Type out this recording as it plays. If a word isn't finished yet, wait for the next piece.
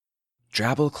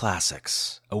Drabble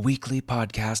Classics, a weekly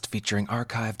podcast featuring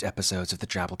archived episodes of the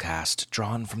Drabblecast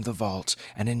drawn from the vault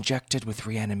and injected with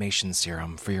reanimation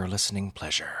serum for your listening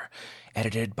pleasure.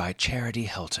 Edited by Charity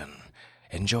Hilton.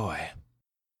 Enjoy.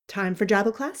 Time for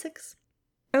Drabble Classics.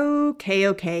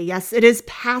 Okay, yes, it is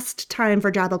past time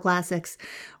for Drabble Classics.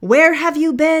 Where have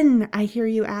you been, I hear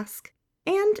you ask?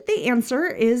 And the answer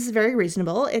is very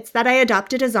reasonable. It's that I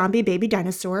adopted a zombie baby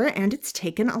dinosaur, and it's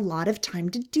taken a lot of time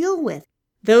to deal with.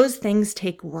 Those things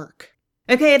take work.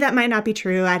 Okay, that might not be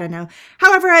true, I don't know.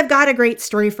 However, I've got a great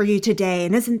story for you today,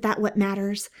 and isn't that what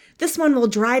matters? This one will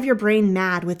drive your brain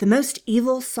mad with the most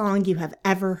evil song you have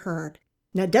ever heard.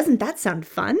 Now, doesn't that sound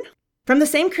fun? From the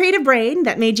same creative brain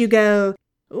that made you go,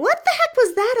 what the heck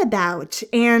was that about?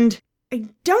 And I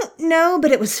don't know,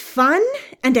 but it was fun,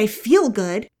 and I feel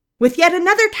good, with yet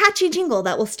another catchy jingle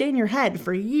that will stay in your head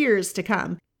for years to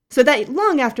come. So that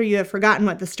long after you have forgotten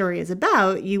what the story is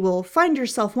about, you will find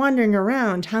yourself wandering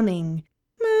around humming,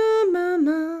 ma, ma,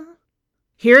 ma.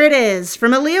 Here it is,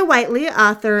 from Aaliyah Whiteley,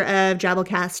 author of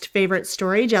Drabblecast's favorite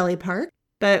story, Jelly Park,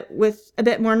 but with a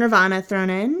bit more Nirvana thrown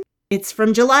in. It's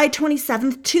from July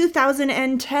 27th,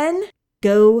 2010,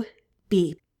 Go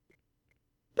Beep.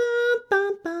 Bum,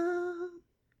 bum, bum.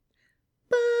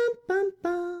 Bum, bum,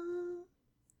 bum.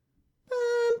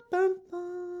 Bum, bum, bum.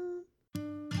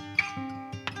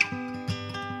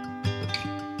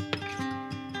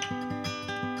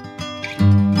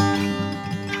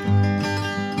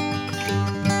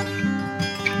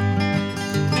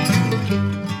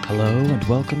 Hello and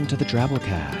welcome to the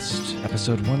Drabblecast,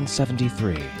 episode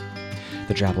 173.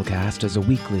 The Drabblecast is a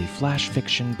weekly flash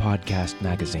fiction podcast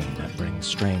magazine that brings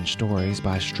strange stories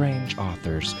by strange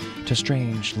authors to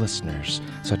strange listeners,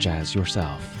 such as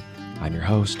yourself. I'm your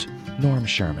host, Norm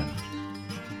Sherman.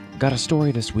 Got a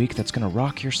story this week that's gonna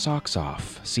rock your socks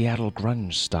off, Seattle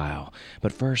grunge style,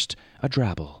 but first, a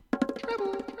drabble.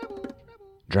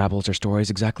 Drabbles are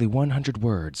stories exactly 100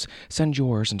 words. Send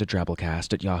yours into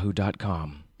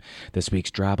drabblecast@yahoo.com. This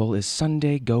week's drabble is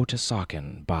Sunday Go to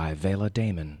Sockin' by Vela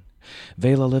Damon.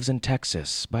 Vela lives in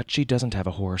Texas, but she doesn't have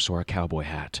a horse or a cowboy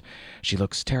hat. She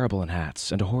looks terrible in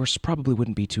hats, and a horse probably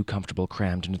wouldn't be too comfortable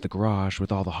crammed into the garage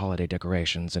with all the holiday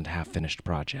decorations and half-finished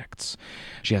projects.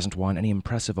 She hasn't won any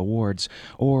impressive awards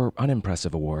or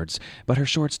unimpressive awards, but her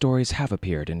short stories have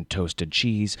appeared in Toasted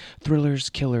Cheese,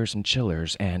 Thrillers, Killers, and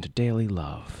Chillers, and Daily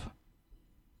Love.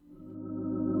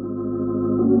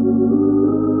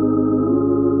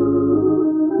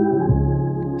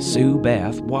 Sue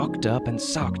Beth walked up and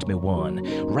socked me one,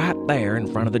 right there in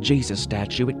front of the Jesus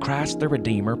statue at Christ the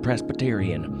Redeemer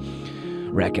Presbyterian.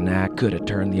 Reckon I could have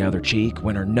turned the other cheek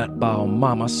when her nutball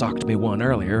mama socked me one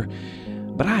earlier,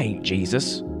 but I ain't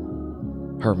Jesus.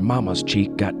 Her mama's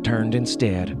cheek got turned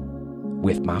instead,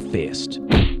 with my fist.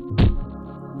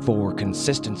 For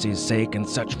consistency's sake and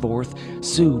such forth,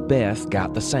 Sue Beth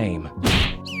got the same.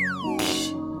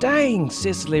 Dang,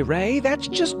 Cicely Ray, that's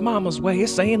just Mama's way of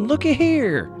saying, looky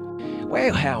here.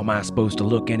 Well, how am I supposed to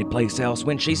look anyplace else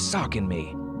when she's socking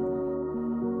me?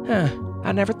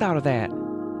 I never thought of that.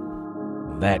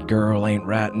 That girl ain't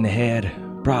right in the head,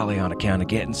 probably on account of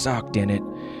getting socked in it.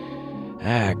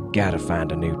 I gotta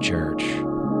find a new church.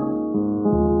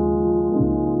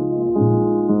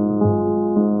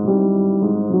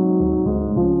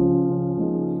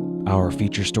 Our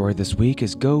feature story this week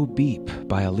is Go Beep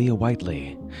by Aaliyah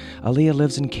Whiteley. Aaliyah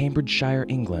lives in Cambridgeshire,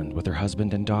 England with her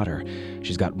husband and daughter.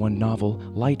 She's got one novel,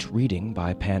 Light Reading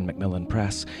by Pan Macmillan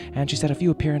Press, and she's had a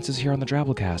few appearances here on the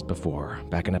Drabblecast before,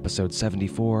 back in episode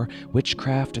 74,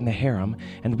 Witchcraft in the Harem,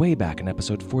 and way back in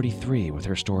episode 43 with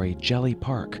her story Jelly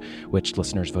Park, which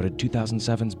listeners voted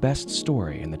 2007's best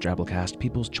story in the Drabblecast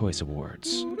People's Choice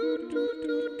Awards.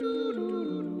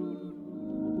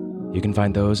 You can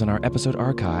find those in our episode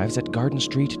archives at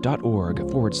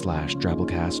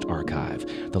gardenstreet.org/Drabblecast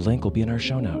archive. The link will be in our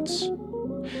show notes.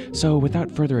 So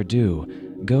without further ado,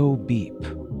 Go Beep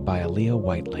by Aaliyah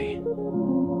Whiteley.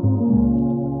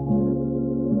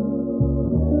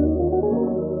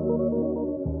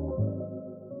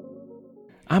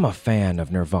 I'm a fan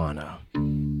of Nirvana.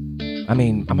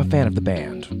 I'm a fan of the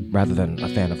band, rather than a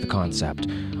fan of the concept.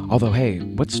 Although, hey,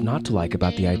 what's not to like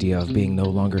about the idea of being no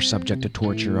longer subject to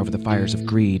torture over the fires of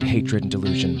greed, hatred, and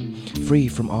delusion, free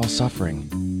from all suffering?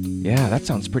 Yeah, that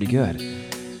sounds pretty good.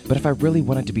 But if I really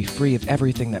wanted to be free of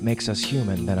everything that makes us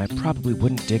human, then I probably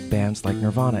wouldn't dig bands like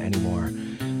Nirvana anymore.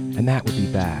 And that would be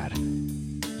bad.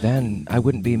 Then I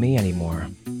wouldn't be me anymore.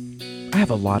 I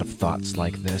have a lot of thoughts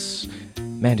like this.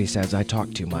 Mandy says I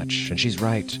talk too much, and she's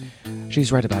right.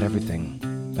 She's right about everything.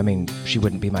 I mean, she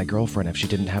wouldn't be my girlfriend if she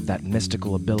didn't have that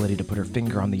mystical ability to put her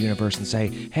finger on the universe and say,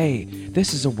 hey,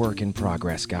 this is a work in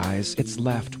progress, guys. It's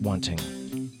left wanting.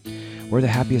 We're the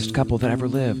happiest couple that ever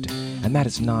lived, and that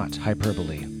is not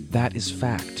hyperbole. That is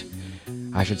fact.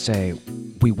 I should say,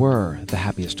 we were the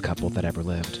happiest couple that ever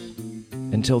lived.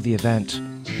 Until the event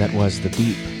that was the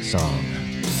Beep song.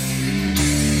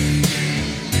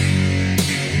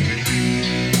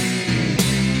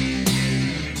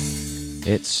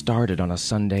 It started on a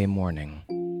Sunday morning.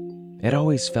 It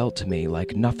always felt to me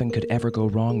like nothing could ever go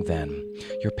wrong then.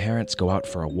 Your parents go out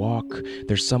for a walk,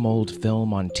 there's some old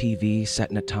film on TV set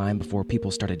in a time before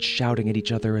people started shouting at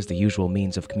each other as the usual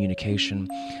means of communication,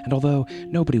 and although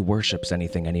nobody worships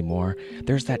anything anymore,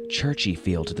 there's that churchy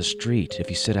feel to the street if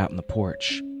you sit out on the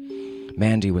porch.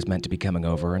 Mandy was meant to be coming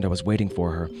over, and I was waiting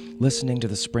for her, listening to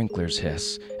the sprinklers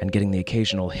hiss and getting the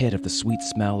occasional hit of the sweet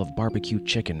smell of barbecue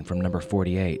chicken from number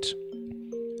 48.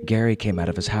 Gary came out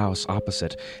of his house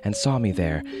opposite and saw me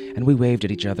there, and we waved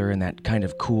at each other in that kind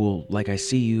of cool, like I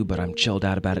see you but I'm chilled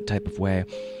out about it type of way,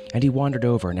 and he wandered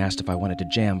over and asked if I wanted to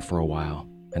jam for a while,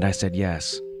 and I said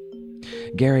yes.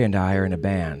 Gary and I are in a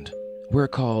band. We're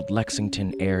called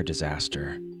Lexington Air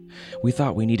Disaster. We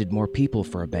thought we needed more people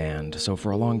for a band, so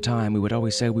for a long time we would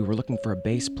always say we were looking for a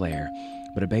bass player,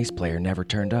 but a bass player never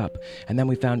turned up, and then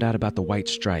we found out about the White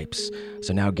Stripes,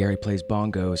 so now Gary plays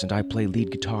bongos and I play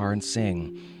lead guitar and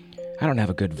sing. I don't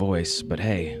have a good voice, but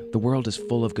hey, the world is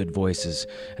full of good voices,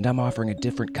 and I'm offering a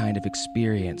different kind of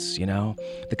experience, you know?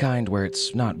 The kind where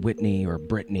it's not Whitney or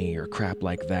Britney or crap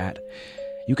like that.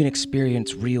 You can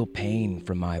experience real pain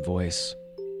from my voice.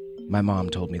 My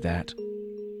mom told me that.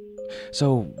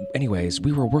 So, anyways,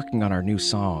 we were working on our new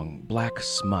song, Black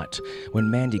Smut,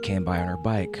 when Mandy came by on her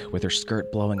bike, with her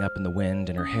skirt blowing up in the wind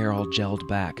and her hair all gelled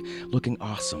back, looking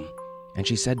awesome. And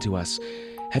she said to us,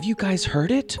 "Have you guys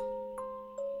heard it?"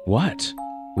 "What?"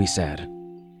 we said.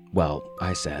 Well,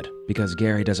 I said, because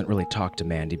Gary doesn't really talk to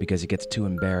Mandy because he gets too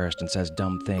embarrassed and says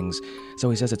dumb things, so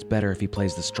he says it's better if he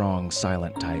plays the strong,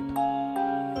 silent type.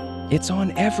 "It's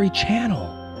on every channel,"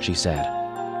 she said.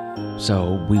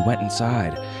 So we went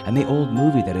inside, and the old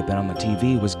movie that had been on the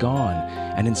TV was gone,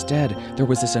 and instead there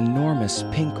was this enormous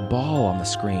pink ball on the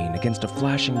screen against a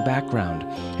flashing background,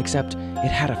 except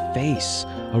it had a face,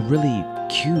 a really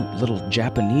cute little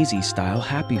Japanesey style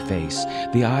happy face,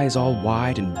 the eyes all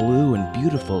wide and blue and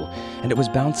beautiful, and it was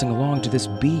bouncing along to this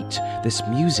beat, this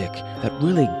music that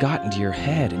really got into your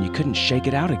head and you couldn't shake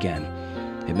it out again.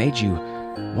 It made you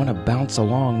want to bounce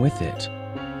along with it.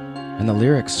 And the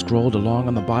lyrics scrolled along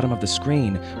on the bottom of the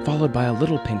screen, followed by a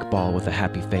little pink ball with a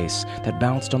happy face that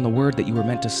bounced on the word that you were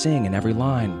meant to sing in every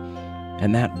line.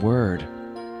 And that word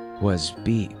was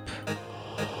beep.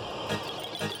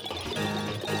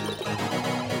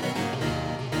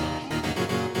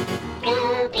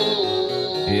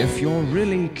 If you're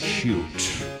really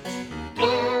cute,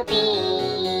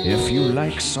 if you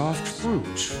like soft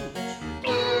fruit,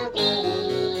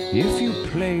 if you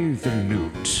play the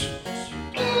lute,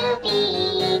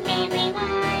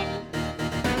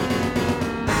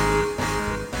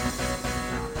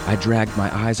 I dragged my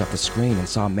eyes off the screen and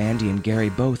saw Mandy and Gary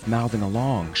both mouthing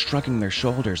along, shrugging their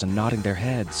shoulders and nodding their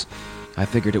heads. I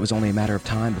figured it was only a matter of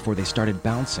time before they started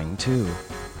bouncing, too.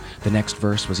 The next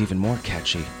verse was even more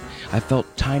catchy. I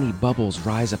felt tiny bubbles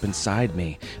rise up inside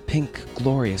me, pink,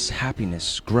 glorious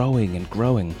happiness growing and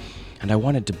growing, and I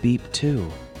wanted to beep,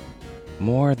 too.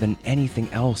 More than anything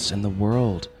else in the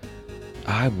world,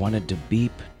 I wanted to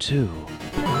beep, too.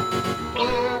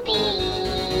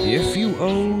 if you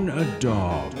own a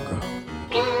dog,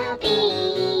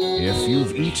 if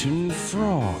you've eaten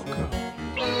frog,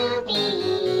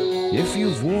 if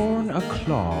you've worn a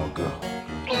clog,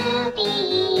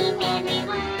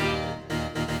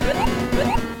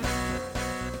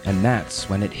 and that's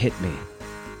when it hit me.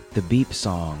 The beep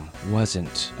song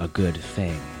wasn't a good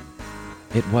thing.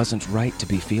 It wasn't right to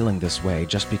be feeling this way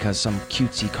just because some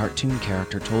cutesy cartoon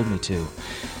character told me to.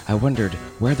 I wondered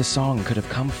where the song could have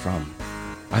come from.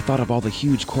 I thought of all the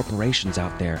huge corporations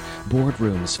out there,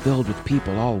 boardrooms filled with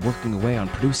people all working away on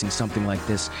producing something like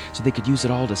this so they could use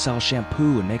it all to sell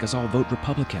shampoo and make us all vote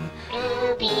Republican.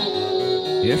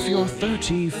 if you're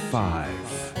 35,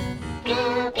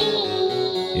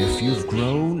 if you've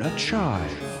grown a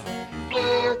chive,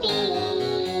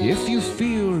 if you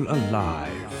feel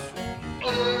alive,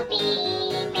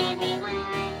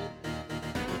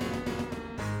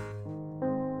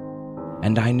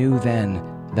 And I knew then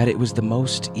that it was the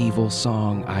most evil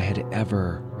song I had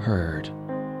ever heard.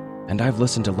 and I've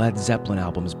listened to Led Zeppelin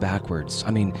albums backwards.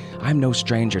 I mean, I'm no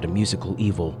stranger to musical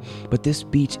evil, but this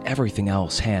beat everything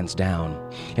else hands down.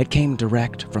 It came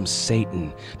direct from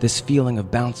Satan, this feeling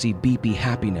of bouncy, beepy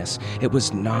happiness. It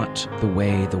was not the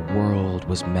way the world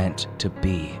was meant to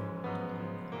be.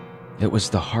 It was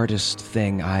the hardest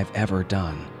thing I've ever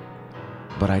done,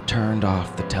 but I turned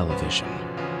off the television.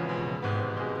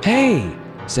 "Hey!"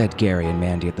 said Gary and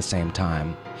Mandy at the same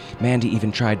time. Mandy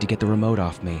even tried to get the remote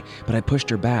off me, but I pushed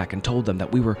her back and told them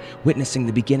that we were witnessing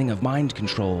the beginning of mind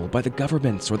control by the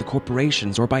governments or the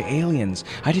corporations or by aliens.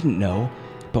 I didn't know,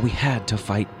 but we had to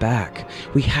fight back.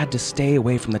 We had to stay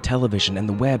away from the television and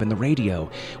the web and the radio.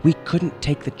 We couldn't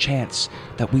take the chance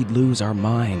that we'd lose our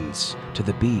minds to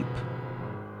the beep.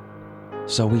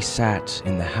 So we sat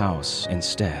in the house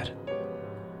instead.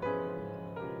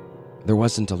 There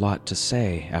wasn't a lot to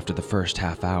say after the first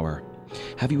half hour.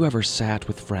 Have you ever sat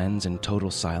with friends in total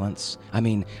silence? I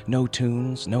mean, no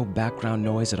tunes, no background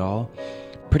noise at all?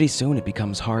 Pretty soon it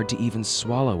becomes hard to even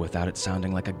swallow without it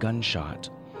sounding like a gunshot.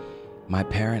 My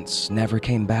parents never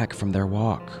came back from their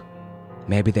walk.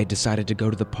 Maybe they decided to go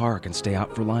to the park and stay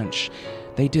out for lunch.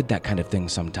 They did that kind of thing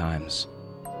sometimes.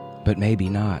 But maybe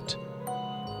not.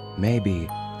 Maybe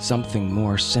something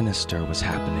more sinister was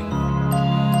happening.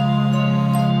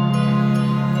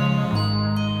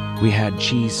 We had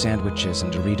cheese sandwiches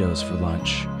and Doritos for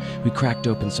lunch. We cracked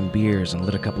open some beers and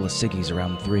lit a couple of ciggies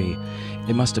around 3.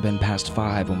 It must have been past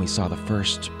 5 when we saw the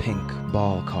first pink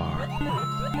ball car.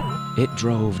 It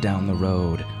drove down the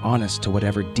road, honest to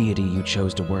whatever deity you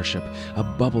chose to worship, a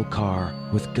bubble car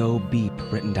with "Go Beep"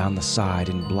 written down the side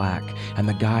in black, and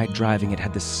the guy driving it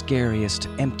had the scariest,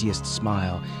 emptiest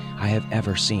smile I have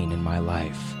ever seen in my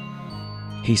life.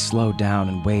 He slowed down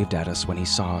and waved at us when he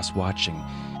saw us watching,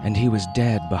 and he was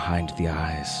dead behind the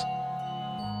eyes.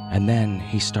 And then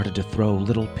he started to throw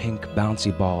little pink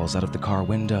bouncy balls out of the car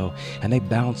window, and they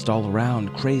bounced all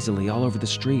around crazily all over the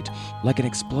street, like an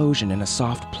explosion in a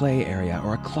soft play area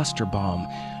or a cluster bomb.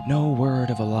 No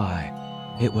word of a lie.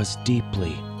 It was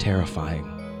deeply terrifying.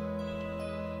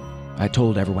 I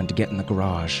told everyone to get in the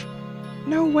garage.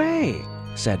 "No way,"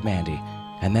 said Mandy.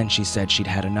 And then she said she'd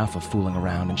had enough of fooling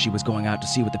around and she was going out to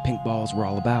see what the pink balls were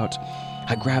all about.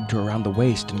 I grabbed her around the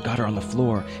waist and got her on the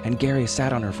floor, and Gary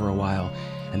sat on her for a while,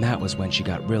 and that was when she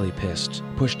got really pissed,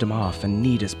 pushed him off, and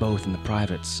kneed us both in the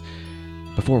privates.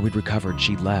 Before we'd recovered,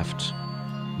 she'd left.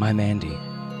 My Mandy,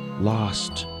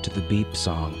 lost to the beep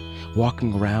song,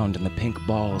 walking around in the pink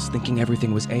balls, thinking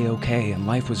everything was A-okay and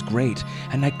life was great,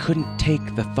 and I couldn't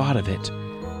take the thought of it.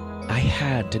 I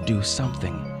had to do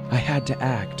something. I had to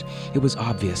act. It was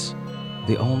obvious.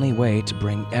 The only way to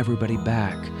bring everybody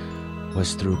back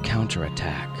was through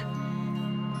counterattack.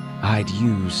 I'd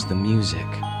use the music.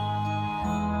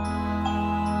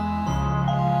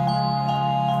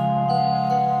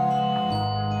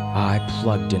 I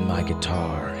plugged in my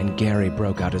guitar, and Gary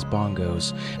broke out his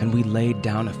bongos, and we laid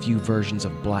down a few versions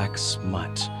of Black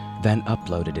Smut, then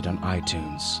uploaded it on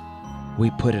iTunes. We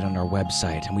put it on our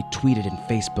website, and we tweeted and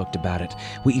Facebooked about it.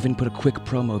 We even put a quick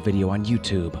promo video on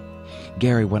YouTube.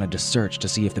 Gary wanted to search to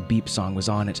see if the beep song was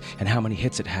on it and how many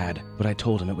hits it had, but I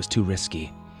told him it was too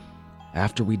risky.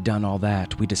 After we'd done all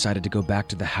that, we decided to go back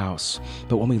to the house,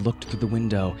 but when we looked through the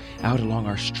window, out along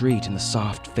our street in the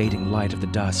soft, fading light of the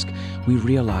dusk, we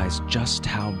realized just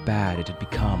how bad it had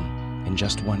become in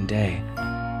just one day.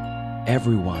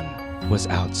 Everyone was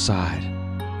outside.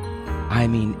 I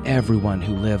mean everyone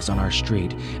who lives on our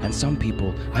street, and some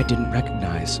people I didn't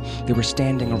recognize. They were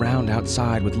standing around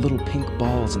outside with little pink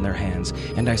balls in their hands,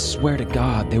 and I swear to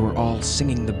God they were all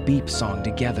singing the beep song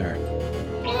together.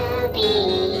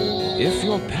 If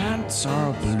your pants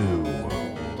are blue,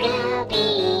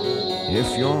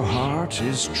 if your heart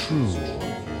is true,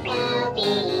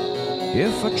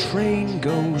 if a train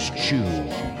goes choo,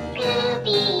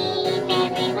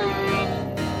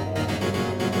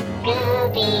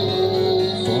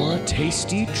 for a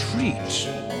tasty treat,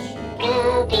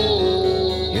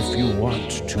 if you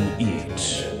want to eat,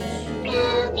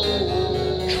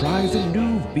 try the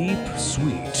new Beep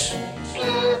Sweet.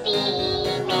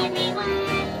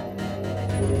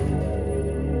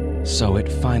 So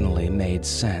it finally made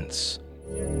sense.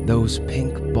 Those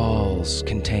pink balls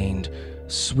contained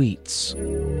sweets.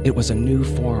 It was a new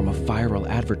form of viral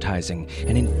advertising,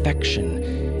 an infection,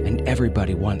 and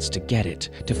everybody wants to get it,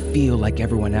 to feel like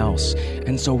everyone else,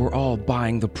 and so we're all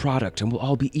buying the product and we'll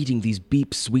all be eating these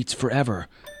beep sweets forever.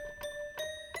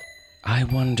 I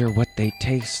wonder what they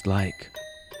taste like,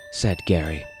 said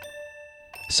Gary.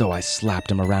 So I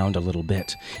slapped him around a little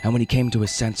bit, and when he came to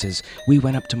his senses, we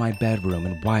went up to my bedroom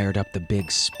and wired up the big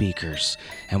speakers,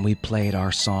 and we played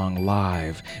our song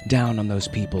live, down on those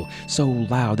people, so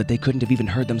loud that they couldn't have even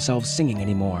heard themselves singing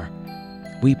anymore.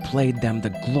 We played them the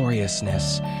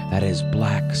gloriousness that is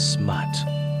black smut.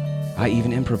 I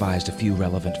even improvised a few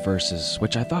relevant verses,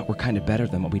 which I thought were kind of better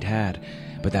than what we'd had,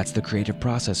 but that's the creative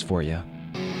process for you.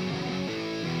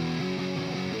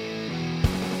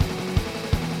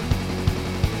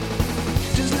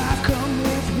 Does life come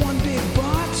with one big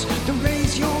but? Then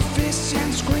raise your fists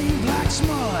and scream black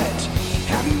smut.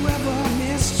 Have you ever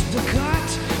missed the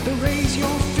cut? Then raise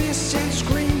your fists and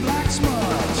scream black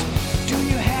smut. Do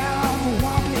you have a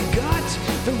wobbly gut?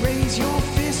 Then raise your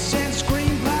fists and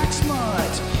scream black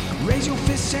smut. Raise your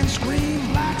fists and scream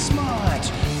black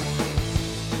smut.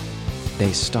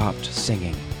 They stopped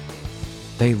singing.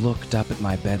 They looked up at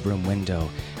my bedroom window,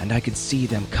 and I could see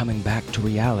them coming back to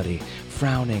reality,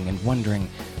 frowning and wondering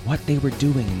what they were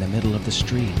doing in the middle of the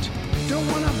street. Don't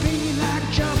wanna be like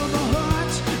Jabba the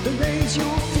Hutt. Then raise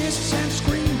your fists and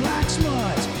scream black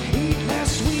smut. Eat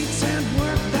less sweets and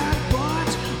work that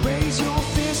butt. Raise your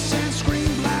fists and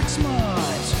scream black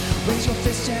smut. Raise your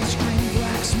fists and scream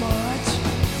black smut.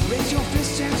 Raise your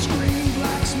fists and scream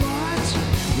black smut.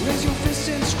 Raise your fists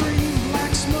and scream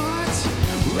black smut.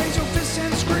 Raise your fists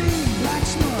and scream black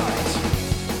smut.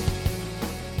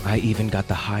 I even got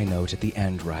the high note at the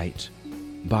end right.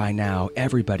 By now,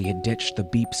 everybody had ditched the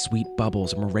beep sweet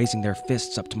bubbles and were raising their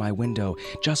fists up to my window,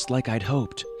 just like I'd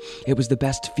hoped. It was the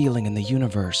best feeling in the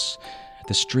universe.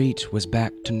 The street was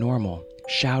back to normal,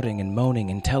 shouting and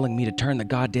moaning and telling me to turn the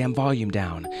goddamn volume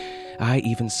down. I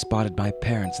even spotted my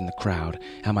parents in the crowd,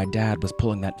 how my dad was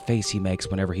pulling that face he makes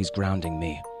whenever he's grounding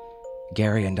me.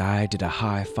 Gary and I did a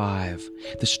high five.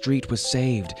 The street was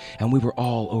saved, and we were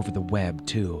all over the web,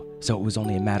 too. So it was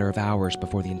only a matter of hours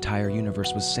before the entire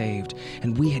universe was saved,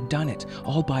 and we had done it,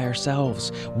 all by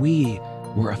ourselves. We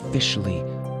were officially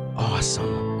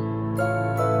awesome.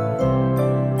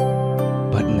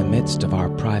 But in the midst of our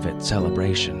private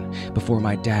celebration, before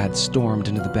my dad stormed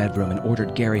into the bedroom and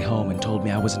ordered Gary home and told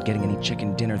me I wasn't getting any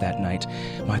chicken dinner that night,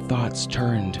 my thoughts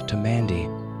turned to Mandy.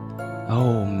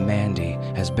 Oh, Mandy,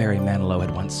 as Barry Manilow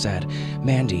had once said,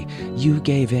 Mandy, you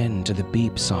gave in to the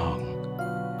beep song.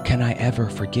 Can I ever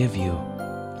forgive you?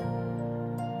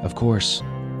 Of course,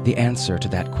 the answer to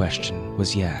that question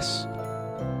was yes.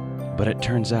 But it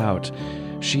turns out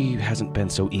she hasn't been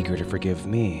so eager to forgive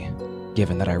me,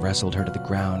 given that I wrestled her to the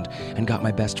ground and got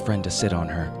my best friend to sit on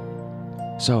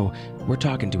her. So, we're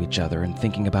talking to each other and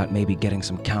thinking about maybe getting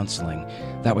some counseling.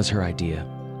 That was her idea.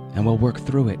 And we'll work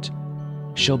through it.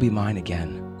 She'll be mine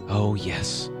again. Oh,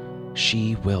 yes,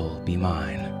 she will be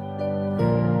mine.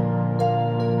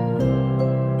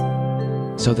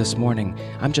 So this morning,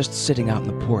 I'm just sitting out on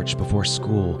the porch before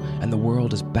school, and the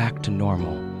world is back to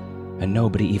normal, and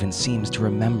nobody even seems to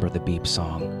remember the beep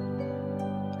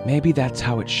song. Maybe that's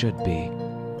how it should be.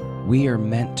 We are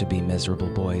meant to be miserable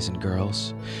boys and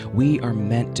girls. We are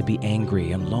meant to be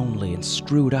angry and lonely and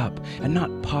screwed up, and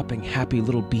not popping happy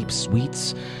little beep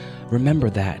sweets. Remember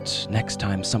that next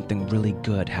time something really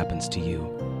good happens to you.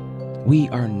 We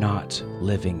are not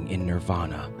living in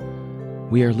Nirvana.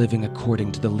 We are living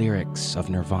according to the lyrics of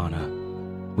Nirvana.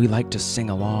 We like to sing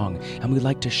along and we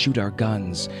like to shoot our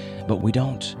guns, but we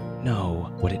don't know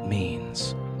what it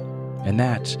means. And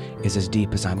that is as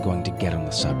deep as I'm going to get on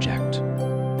the subject.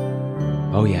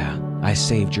 Oh yeah, I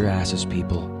saved your asses,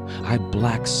 people. I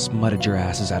black smutted your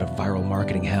asses out of viral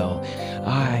marketing hell.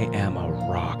 I am a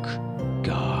rock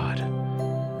god.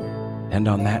 And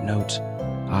on that note,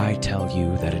 I tell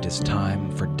you that it is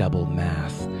time for double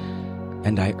math,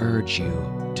 and I urge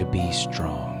you to be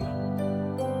strong.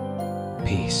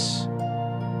 Peace.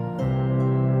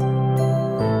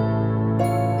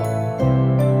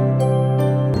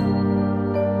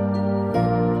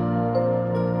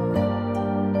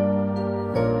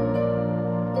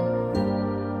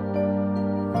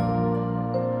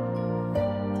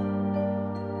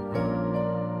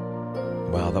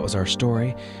 Well, that was our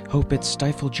story. Hope it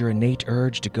stifled your innate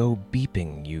urge to go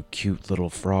beeping, you cute little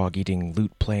frog-eating,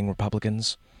 lute-playing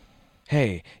Republicans.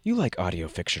 Hey, you like audio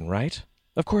fiction, right?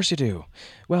 Of course you do.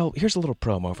 Well, here's a little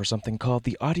promo for something called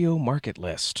the Audio Market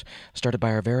List, started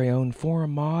by our very own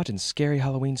forum mod and scary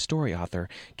Halloween story author,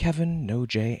 Kevin No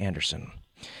J. Anderson.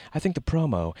 I think the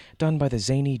promo, done by the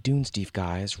zany Dunesteef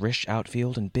guys, Rish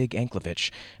Outfield and Big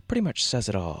Anklevich, pretty much says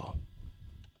it all.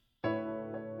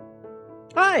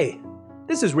 Hi,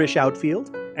 this is Rish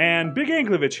Outfield. And Big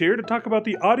Anklevich here to talk about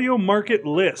the Audio Market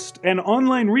List, an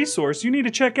online resource you need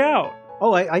to check out.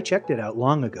 Oh, I checked it out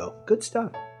long ago. Good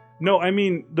stuff. No, I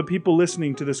mean the people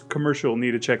listening to this commercial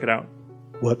need to check it out.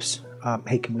 Whoops.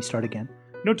 Hey, can we start again?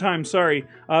 No time, sorry.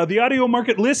 The Audio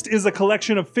Market List is a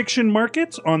collection of fiction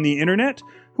markets on the internet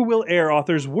who will air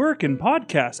authors' work and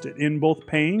podcast it in both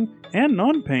paying and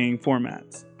non-paying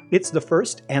formats. It's the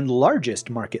first and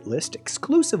largest market list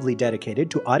exclusively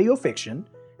dedicated to audio fiction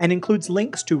and includes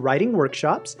links to writing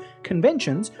workshops,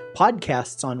 conventions,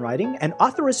 podcasts on writing, and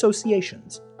author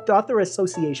associations. The author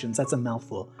associations, that's a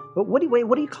mouthful. But what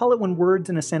do you call it when words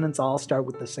in a sentence all start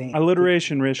with the same?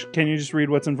 Alliteration, Rish. Can you just read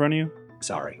what's in front of you?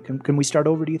 Sorry. Can we start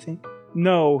over, do you think?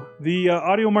 No. The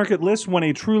Audio Market List won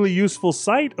a Truly Useful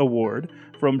Site award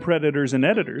from Predators and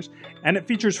Editors, and it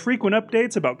features frequent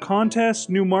updates about contests,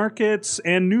 new markets,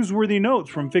 and newsworthy notes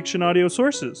from fiction audio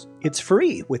sources. It's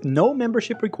free with no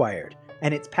membership required,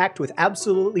 and it's packed with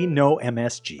absolutely no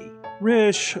MSG.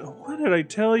 Rish, what did I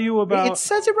tell you about... It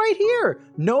says it right here.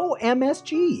 No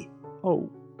MSG. Oh,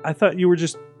 I thought you were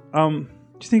just... do you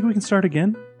think we can start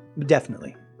again?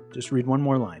 Definitely. Just read one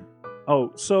more line.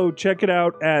 Oh, so check it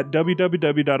out at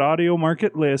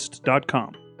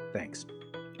www.audiomarketlist.com. Thanks.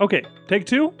 Okay, take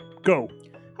two, go.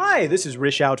 Hi, this is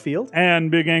Rish Outfield. And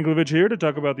Big Anglovich here to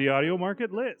talk about the Audio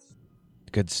Market List.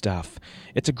 Good stuff.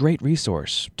 It's a great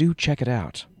resource. Do check it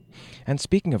out. And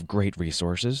speaking of great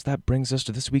resources, that brings us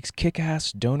to this week's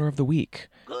kick-ass donor of the week.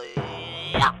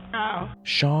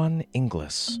 Sean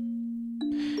Inglis.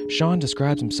 Sean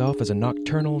describes himself as a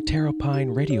nocturnal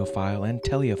pteropine radiophile and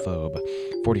teleophobe,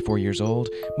 44 years old,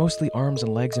 mostly arms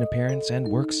and legs in appearance, and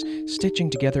works stitching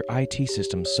together IT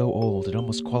systems so old it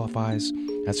almost qualifies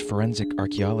as forensic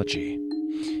archaeology.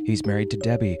 He's married to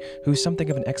Debbie, who's something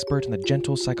of an expert in the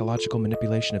gentle psychological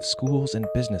manipulation of schools and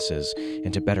businesses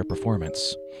into better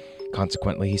performance.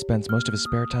 Consequently, he spends most of his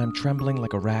spare time trembling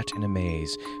like a rat in a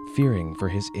maze, fearing for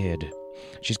his id.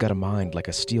 She's got a mind like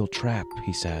a steel trap,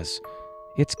 he says.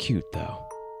 It's cute, though.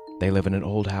 They live in an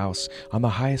old house on the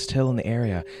highest hill in the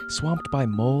area, swamped by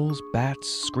moles, bats,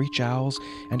 screech owls,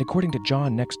 and according to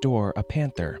John next door, a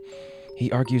panther.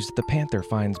 He argues that the panther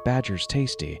finds badgers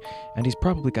tasty, and he's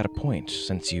probably got a point,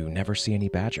 since you never see any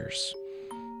badgers.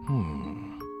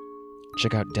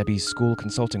 Check out Debbie's school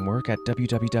consulting work at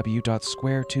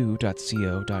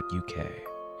www.square2.co.uk.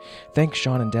 Thanks,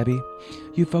 Sean and Debbie.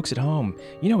 You folks at home,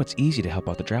 you know it's easy to help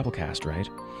out the Drabblecast, right?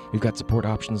 We've got support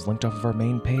options linked off of our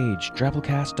main page,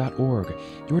 drabblecast.org.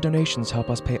 Your donations help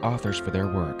us pay authors for their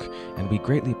work, and we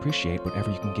greatly appreciate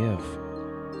whatever you can give.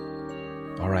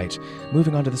 All right,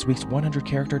 moving on to this week's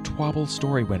 100-character Twabble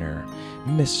story winner,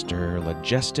 Mr.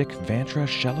 Logistic Vantra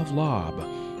Shell of Lob,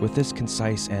 with this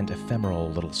concise and ephemeral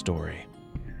little story.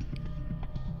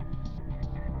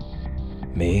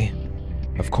 Me?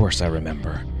 Of course I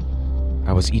remember.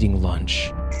 I was eating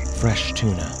lunch, fresh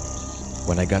tuna,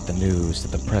 when I got the news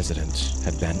that the president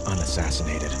had been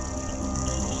unassassinated.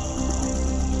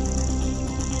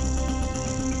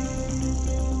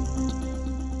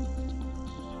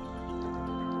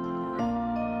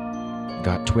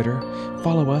 Got Twitter?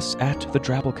 Follow us at the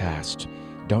Drabblecast.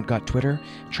 Don't got Twitter?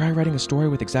 Try writing a story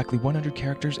with exactly 100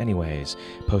 characters anyways.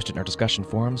 Post it in our discussion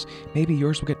forums. Maybe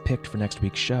yours will get picked for next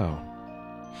week's show.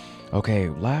 Okay,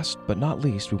 last but not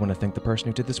least, we want to thank the person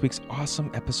who did this week's awesome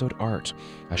episode art.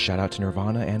 A shout out to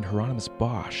Nirvana and Hieronymus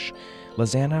Bosch.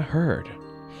 Lizanna Hurd.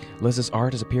 Liz's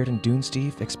art has appeared in Dune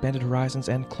Steve, Expanded Horizons,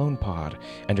 and Clone Pod,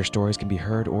 and her stories can be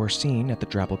heard or seen at the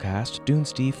Drabblecast, Dune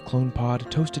Steve, Clone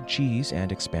Pod, Toasted Cheese,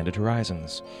 and Expanded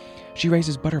Horizons. She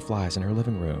raises butterflies in her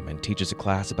living room and teaches a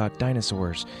class about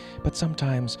dinosaurs, but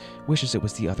sometimes wishes it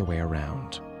was the other way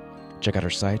around. Check out her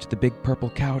site, The Big Purple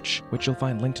Couch, which you'll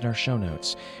find linked in our show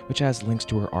notes, which has links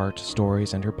to her art,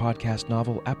 stories, and her podcast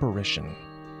novel, Apparition.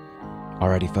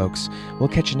 Alrighty, folks, we'll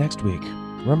catch you next week.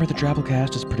 Remember, the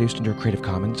Drabblecast is produced under a Creative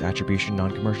Commons Attribution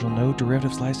Non-Commercial No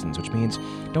Derivatives license, which means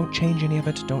don't change any of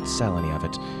it, don't sell any of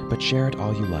it, but share it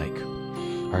all you like.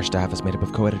 Our staff is made up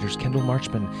of co-editors Kendall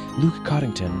Marchman, Luke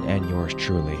Coddington, and yours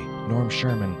truly, Norm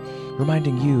Sherman,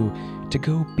 reminding you to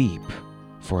go beep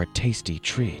for a tasty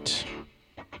treat.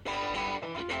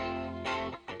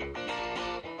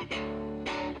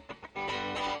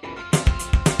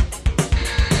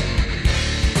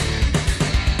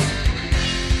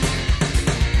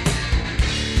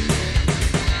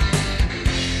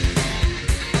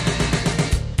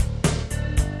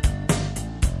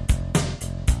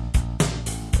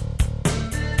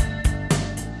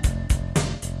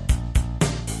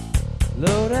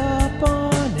 Load up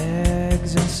on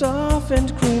eggs and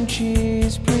softened cream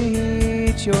cheese.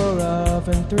 Preheat your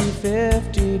oven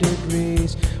 350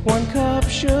 degrees. 1 cup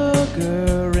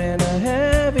sugar in a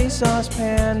heavy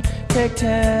saucepan. Take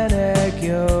 10 egg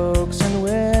yolks and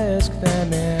whisk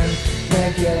them in.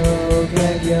 Egg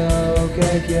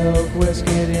yolk, whisk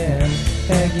it in.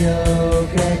 Egg yolk,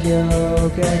 egg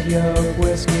yolk, egg yolk,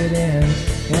 whisk it in.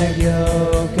 Egg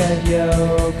yolk, egg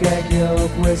yolk, egg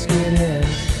yolk, whisk it in.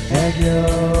 Egg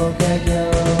yolk, egg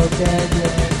yolk, egg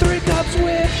yolk. 3 cups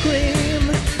whipped cream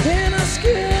in a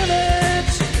skillet.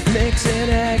 Mix in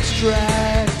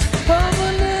extract of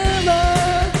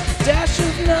vanilla. Dash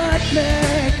of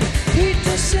nutmeg. Heat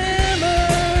to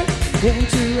simmer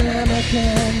into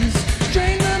ramekins.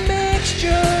 Strain the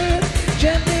mixture.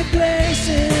 Gently place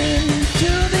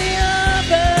into the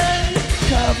oven.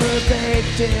 Cover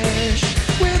baked dish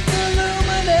with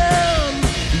aluminum.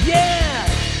 Yeah!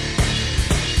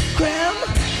 Creme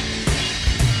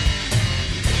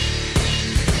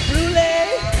brulee.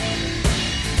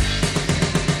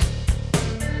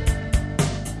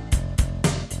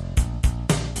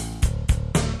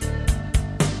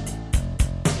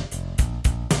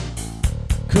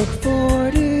 Cook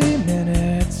 40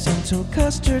 minutes until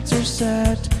custards are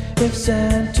set. If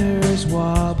center's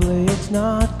wobbly, it's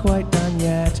not quite done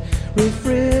yet.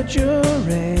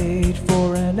 Refrigerate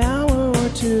for an hour or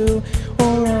 2,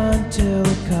 or until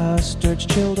custard's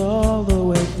chilled all the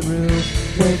way through.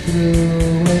 Way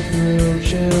through,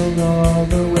 chilled all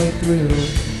the way through.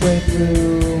 Way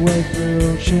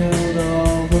through, chilled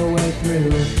all the way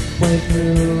through. Way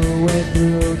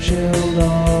through, chilled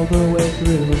all the way